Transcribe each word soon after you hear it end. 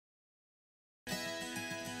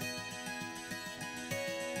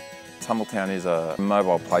Tumbletown is a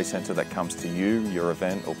mobile play centre that comes to you, your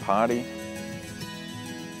event or party.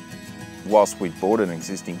 Whilst we bought an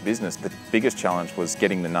existing business, the biggest challenge was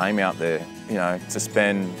getting the name out there. You know, to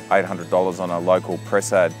spend $800 on a local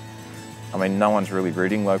press ad, I mean, no one's really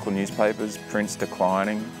reading local newspapers, print's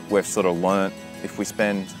declining. We've sort of learnt if we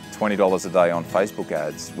spend $20 a day on Facebook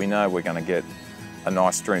ads, we know we're going to get a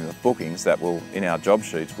nice stream of bookings that will, in our job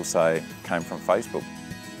sheets, will say came from Facebook.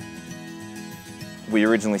 We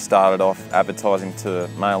originally started off advertising to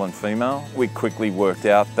male and female. We quickly worked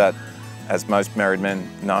out that, as most married men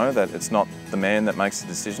know, that it's not the man that makes the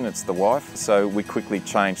decision, it's the wife. So we quickly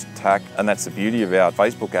changed tack, and that's the beauty of our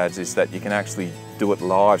Facebook ads, is that you can actually do it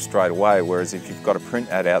live straight away, whereas if you've got a print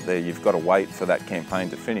ad out there, you've got to wait for that campaign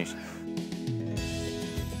to finish.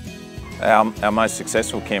 Our most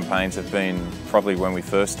successful campaigns have been probably when we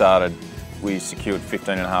first started. We secured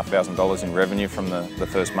 $15,500 in revenue from the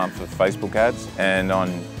first month of Facebook ads, and on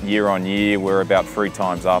year, we're about 3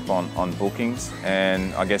 times up on bookings,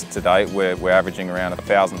 and I guess to date we're averaging around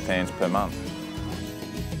 1,000 fans per month.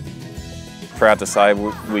 Proud to say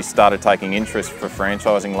we started taking interest for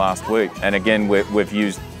franchising last week, and again we've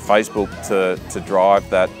used Facebook to drive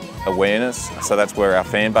that awareness, so that's where our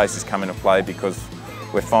fan base has come into play, because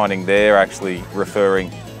we're finding they're actually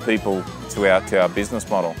referring people to our business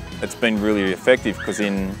model. It's been really effective because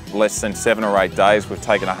in less than 7 or 8 days we've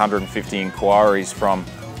taken 150 inquiries from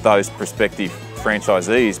those prospective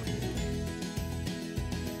franchisees.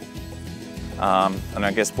 And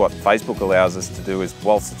I guess what Facebook allows us to do is,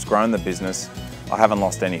 whilst it's grown the business, I haven't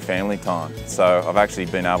lost any family time. So I've actually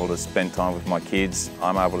been able to spend time with my kids.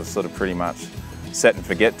 I'm able to sort of pretty much set and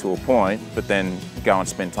forget to a point, but then go and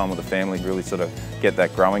spend time with the family, really sort of get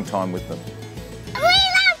that growing time with them.